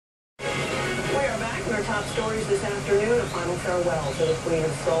in our top stories this afternoon, a final farewell to the Queen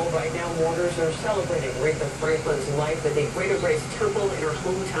of Soul. Right now, mourners are celebrating Aretha Franklin's life at the Greater Grace Temple in her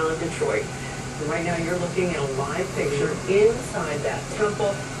hometown of Detroit. And right now, you're looking at a live picture inside that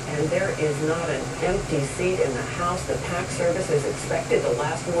temple, and there is not an empty seat in the house. The packed service is expected to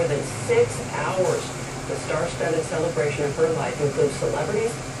last more than 6 hours. The star-studded celebration of her life includes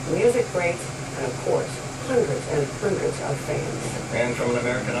celebrities, music greats, and of course, hundreds and hundreds of fans. And from an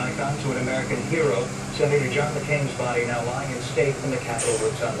American icon to an American hero, Senator John McCain's body now lying in state in the Capitol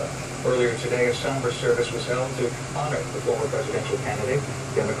Rotunda. Earlier today, a somber service was held to honor the former presidential candidate,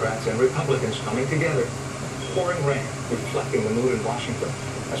 Democrats and Republicans coming together. Pouring rain reflecting the mood in Washington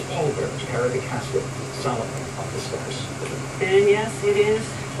as pallbearers carry the casket solemnly up the steps. And yes, it is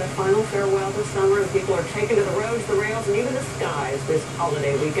the final farewell this summer. People are taken to the roads, the rails, and even the skies this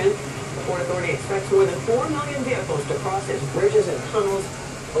holiday weekend. The Port Authority expects more than 4 million vehicles to cross its bridges and tunnels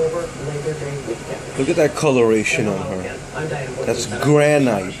over Labor Day weekend. Look at that coloration on her. That's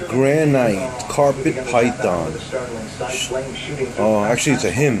granite, carpet python. Oh, actually it's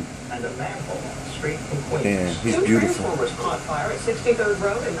a him. Damn, he's beautiful.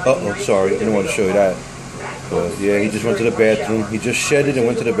 Uh-oh, sorry, didn't want to show you that. But yeah, he just went to the bathroom. He just shedded and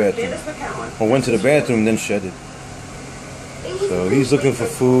went to the bathroom. Or went to the bathroom and then shedded. So he's looking for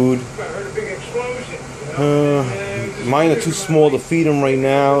food. Mine are too small to feed him right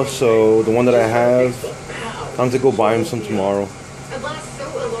now, so the one that I have, I'm to go buy him some tomorrow. A blast so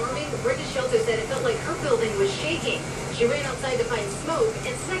alarming, the British shelter said it felt like her building was shaking. She ran outside to find smoke,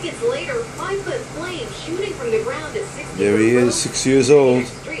 and seconds later, 5-foot flames shooting from the ground at 60. There he is, 6 years old.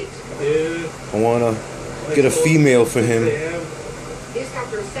 I wanna get a female for him.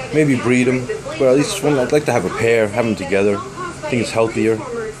 Maybe breed him, but at least one. I'd like to have a pair, have them together. I think it's healthier.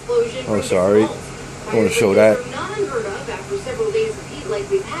 Oh, sorry. I want to show that.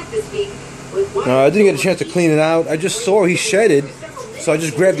 I didn't get a chance to clean it out. I just saw he shedded, so I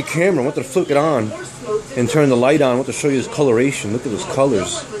just grabbed the camera, went to flick it on, and turn the light on. I want to show you his coloration. Look at those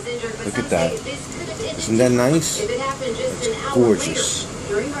colors. Look at that. Isn't that nice? It's gorgeous.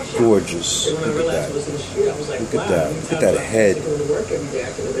 Gorgeous. Look at that. Look at that. Look at that head.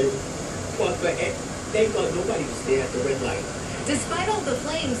 Despite all the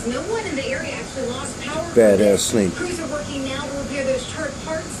flames, no one in the area actually lost power. Badass snake. Crews are working now to repair those charred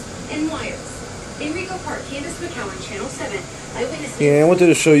parts and wires. In Rico Park, Candace McCowan, Channel 7. Yeah, I wanted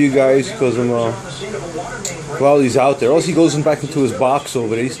to show you guys because I'm while he's out there. Also, he goes back into his box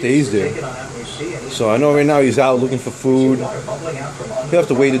over there. He stays there. So I know right now he's out looking for food. He'll have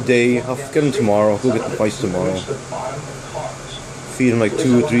to wait a day. I'll get him tomorrow. Go get the mice tomorrow. Feed him like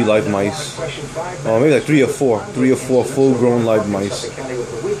 2 or 3 live mice. Oh, maybe like 3 or 4. 3 or 4 full-grown live mice.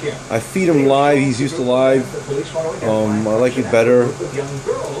 I feed him live. He's used to live. I like it better.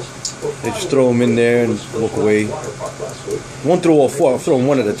 They just throw him in there and walk away. Won't throw all 4. I'll throw him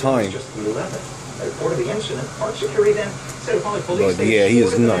one at a time. But yeah, he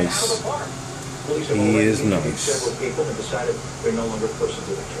is nice. He is nice.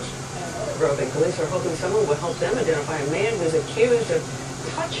 Groving police are hoping someone will help them identify a man who's accused of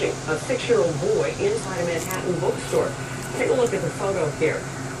touching a 6-year-old boy inside a Manhattan bookstore. Take a look at the photo here.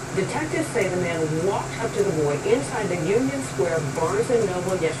 Detectives say the man walked up to the boy inside the Union Square Barnes &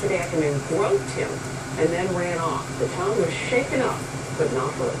 Noble yesterday afternoon, groped him, and then ran off. The town was shaken up, but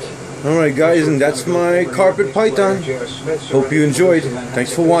not hurt. Alright guys, and that's my carpet python. Hope you enjoyed.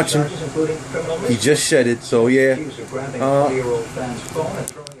 Thanks for watching. He just shedded, so yeah.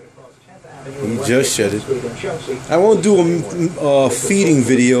 He just shedded. I won't do a feeding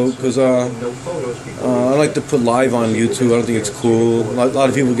video because I like to put live on YouTube. I don't think it's cool. A lot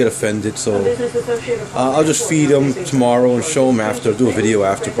of people get offended, so I'll just feed him tomorrow and show him after. Do a video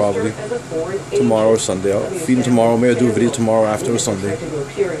after probably tomorrow or Sunday. I'll feed him tomorrow. Maybe I'll do a video tomorrow after or Sunday.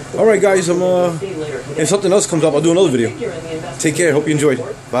 All right, guys. If something else comes up, I'll do another video. Take care. Hope you enjoyed.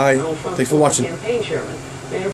 Bye. Thanks for watching.